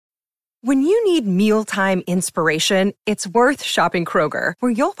When you need mealtime inspiration, it's worth shopping Kroger,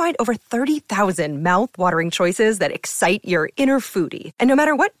 where you'll find over 30,000 mouth-watering choices that excite your inner foodie. And no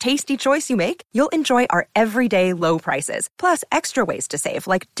matter what tasty choice you make, you'll enjoy our everyday low prices, plus extra ways to save,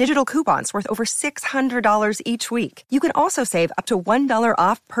 like digital coupons worth over $600 each week. You can also save up to $1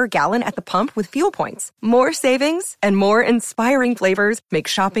 off per gallon at the pump with fuel points. More savings and more inspiring flavors make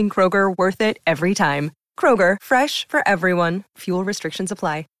shopping Kroger worth it every time. Kroger, fresh for everyone. Fuel restrictions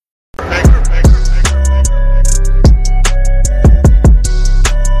apply.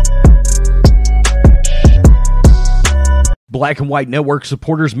 Black and White Network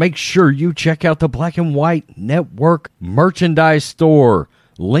supporters, make sure you check out the Black and White Network merchandise store.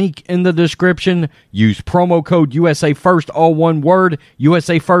 Link in the description. Use promo code USA First, all one word.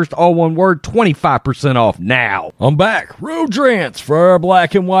 USA First, all one word. 25% off now. I'm back. Road Rants for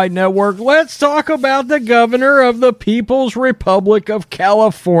Black and White Network. Let's talk about the governor of the People's Republic of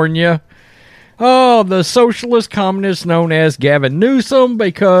California. Oh, the socialist communist known as Gavin Newsom,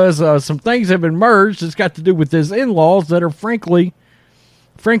 because some things have emerged. It's got to do with his in-laws that are frankly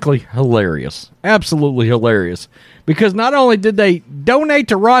hilarious. Absolutely hilarious. Because not only did they donate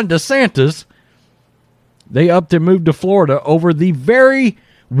to Ron DeSantis, they upped and moved to Florida over the very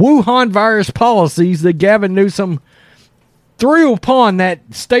Wuhan virus policies that Gavin Newsom threw upon that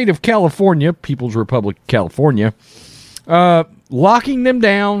state of California, People's Republic of California, locking them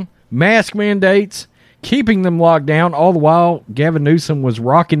down, mask mandates, keeping them locked down, all the while Gavin Newsom was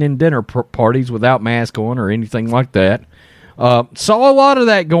rocking in dinner parties without mask on or anything like that. Saw a lot of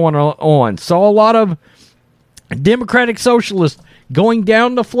that going on. Saw a lot of Democratic socialists going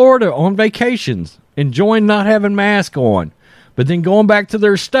down to Florida on vacations, enjoying not having masks on, but then going back to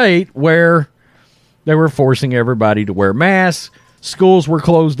their state where they were forcing everybody to wear masks. Schools were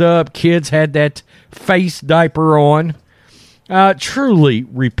closed up. Kids had that face diaper on. Truly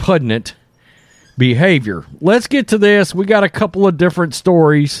repugnant behavior. Let's get to this. We got a couple of different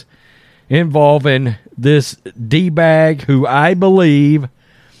stories involving this D-bag who I believe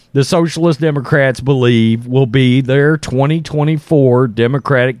the Socialist Democrats believe will be their 2024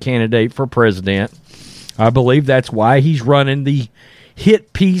 Democratic candidate for president. I believe that's why he's running the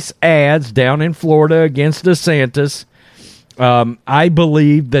hit piece ads down in Florida against DeSantis. I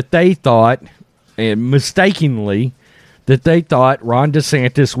believe that they thought, and mistakenly, that they thought Ron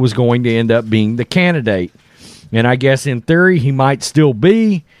DeSantis was going to end up being the candidate. And I guess in theory he might still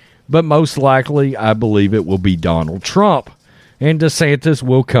be, but most likely I believe it will be Donald Trump. And DeSantis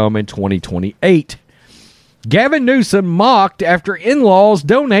will come in 2028. Gavin Newsom mocked after in-laws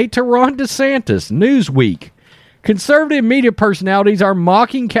donate to Ron DeSantis. Newsweek. Conservative media personalities are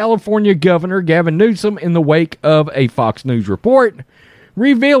mocking California Governor Gavin Newsom in the wake of a Fox News report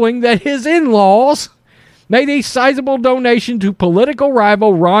revealing that his in-laws made a sizable donation to political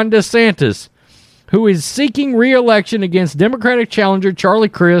rival Ron DeSantis, who is seeking re-election against Democratic challenger Charlie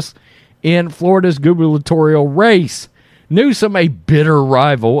Crist in Florida's gubernatorial race. Newsom, a bitter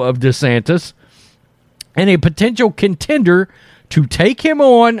rival of DeSantis and a potential contender to take him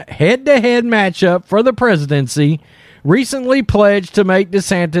on head-to-head matchup for the presidency, recently pledged to make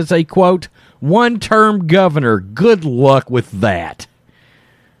DeSantis a, quote, one-term governor. Good luck with that.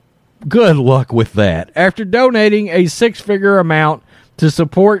 Good luck with that. After donating a six-figure amount to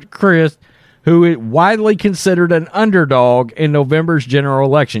support Crist, who is widely considered an underdog in November's general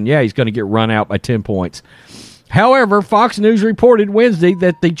election. Yeah, he's going to get run out by 10 points. However, Fox News reported Wednesday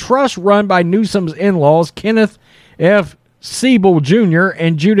that the trust run by Newsom's in-laws, Kenneth F. Siebel Jr.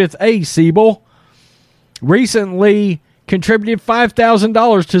 and Judith A. Siebel, recently contributed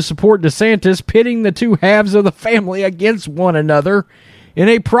 $5,000 to support DeSantis, pitting the two halves of the family against one another in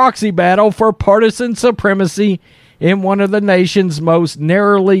a proxy battle for partisan supremacy in one of the nation's most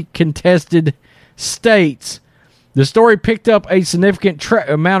narrowly contested states. The story picked up a significant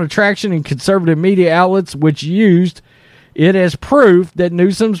amount of traction in conservative media outlets, which used it as proof that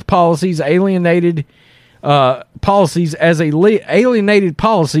Newsom's policies alienated policies as a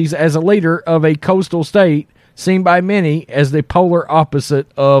leader of a coastal state, seen by many as the polar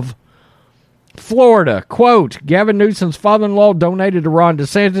opposite of Florida. Quote, Gavin Newsom's father-in-law donated to Ron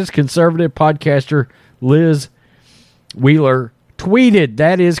DeSantis, conservative podcaster Liz Wheeler tweeted.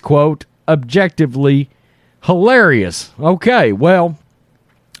 That is, quote, objectively hilarious. Okay, well,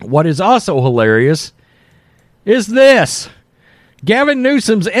 what is also hilarious is this. Gavin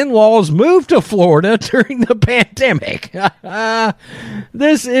Newsom's in-laws moved to Florida during the pandemic.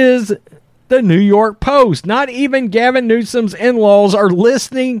 This is the New York Post. Not even Gavin Newsom's in-laws are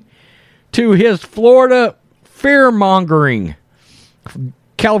listening to his Florida fear-mongering.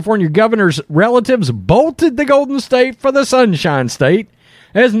 California governor's relatives bolted the Golden State for the Sunshine State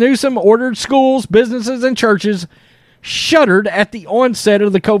as Newsom ordered schools, businesses, and churches shuttered at the onset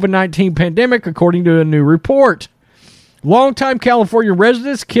of the COVID-19 pandemic, according to a new report. Longtime California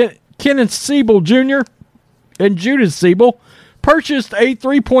residents Kenneth Siebel Jr. and Judith Siebel purchased a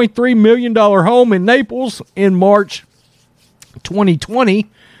 $3.3 million home in Naples in March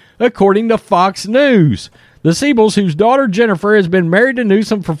 2020, according to Fox News. The Siebels, whose daughter Jennifer has been married to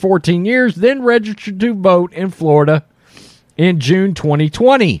Newsom for 14 years, then registered to vote in Florida in June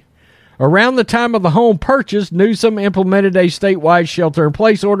 2020. Around the time of the home purchase, Newsom implemented a statewide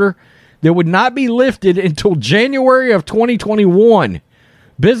shelter-in-place order that would not be lifted until January of 2021.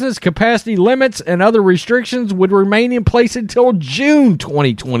 Business capacity limits and other restrictions would remain in place until June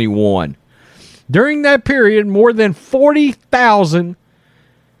 2021. During that period, more than 40,000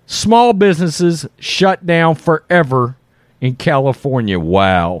 small businesses shut down forever in California.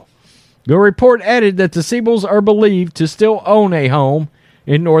 Wow. The report added that the Siebels are believed to still own a home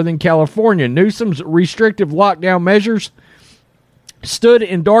in Northern California. Newsom's restrictive lockdown measures stood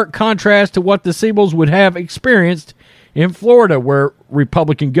in dark contrast to what the Siebels would have experienced in Florida, where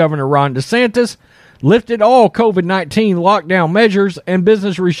Republican Governor Ron DeSantis lifted all COVID-19 lockdown measures and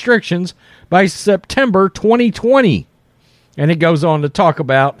business restrictions by September 2020. And it goes on to talk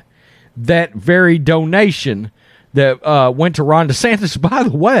about that very donation that went to Ron DeSantis. By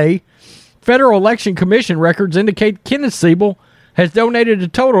the way, Federal Election Commission records indicate Kenneth Siebel has donated a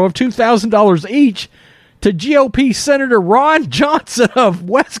total of $2,000 each to GOP Senator Ron Johnson of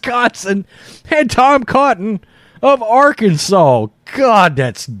Wisconsin and Tom Cotton of Arkansas. God,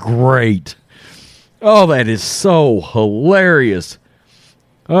 that's great. Oh, that is so hilarious.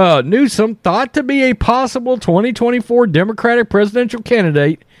 Newsom, thought to be a possible 2024 Democratic presidential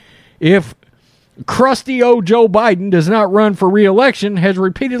candidate if crusty old Joe Biden does not run for re-election, has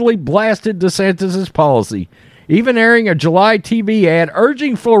repeatedly blasted DeSantis' policy, even airing a July TV ad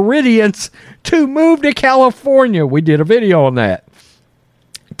urging Floridians to move to California. We did a video on that.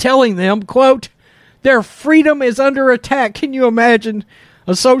 Telling them, quote, their freedom is under attack. Can you imagine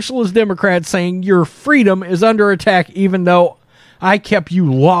a socialist Democrat saying your freedom is under attack even though I kept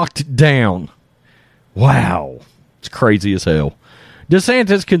you locked down? Wow. It's crazy as hell.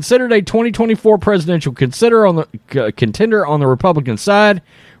 DeSantis, considered a 2024 presidential contender on the Republican side,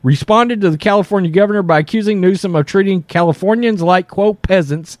 responded to the California governor by accusing Newsom of treating Californians like, quote,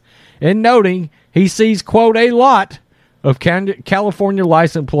 peasants, and noting he sees, quote, a lot of California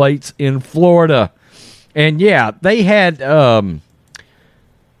license plates in Florida. And yeah, they had, that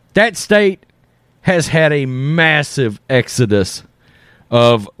state has had a massive exodus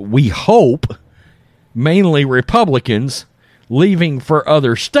of, we hope, mainly Republicans leaving for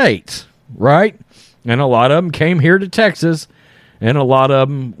other states, right? And a lot of them came here to Texas, and a lot of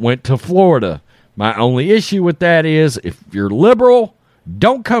them went to Florida. My only issue with that is, if you're liberal,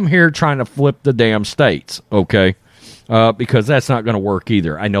 don't come here trying to flip the damn states, okay? Because that's not going to work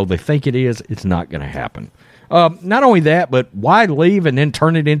either. I know they think it is. It's not going to happen. Not only that, but why leave and then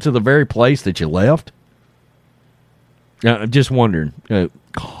turn it into the very place that you left? I'm just wondering,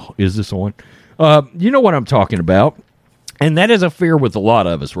 is this on? You know what I'm talking about. And that is a fear with a lot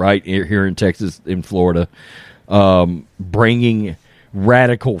of us, right, here in Texas, in Florida, bringing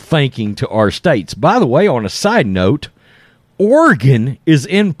radical thinking to our states. By the way, on a side note, Oregon is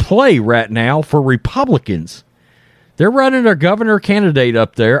in play right now for Republicans. They're running their governor candidate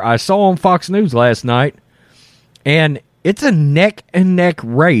up there. I saw on Fox News last night, and it's a neck-and-neck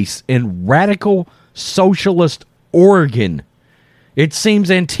race in radical socialist Oregon. It seems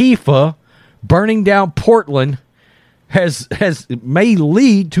Antifa burning down Portland may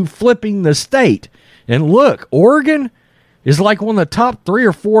lead to flipping the state. And look, Oregon is like one of the top 3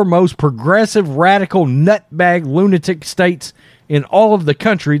 or 4 most progressive, radical, nutbag, lunatic states in all of the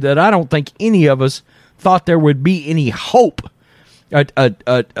country that I don't think any of us thought there would be any hope,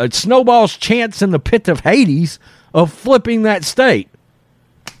 a snowball's chance in the pit of Hades of flipping that state.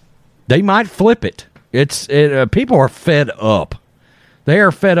 They might flip it. People are fed up. They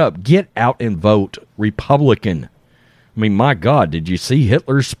are fed up. Get out and vote Republican. I mean, my God, did you see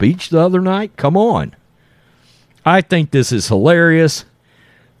Hitler's speech the other night? Come on. I think this is hilarious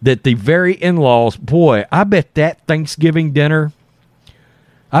that the very in-laws, boy, I bet that Thanksgiving dinner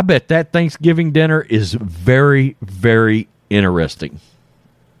is very, very interesting.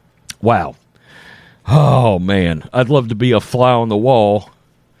 Wow. Oh, man. I'd love to be a fly on the wall.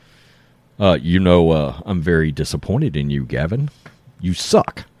 I'm very disappointed in you, Gavin. You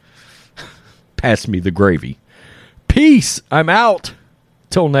suck. Pass me the gravy. Peace. I'm out.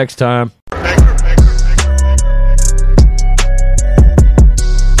 Till next time.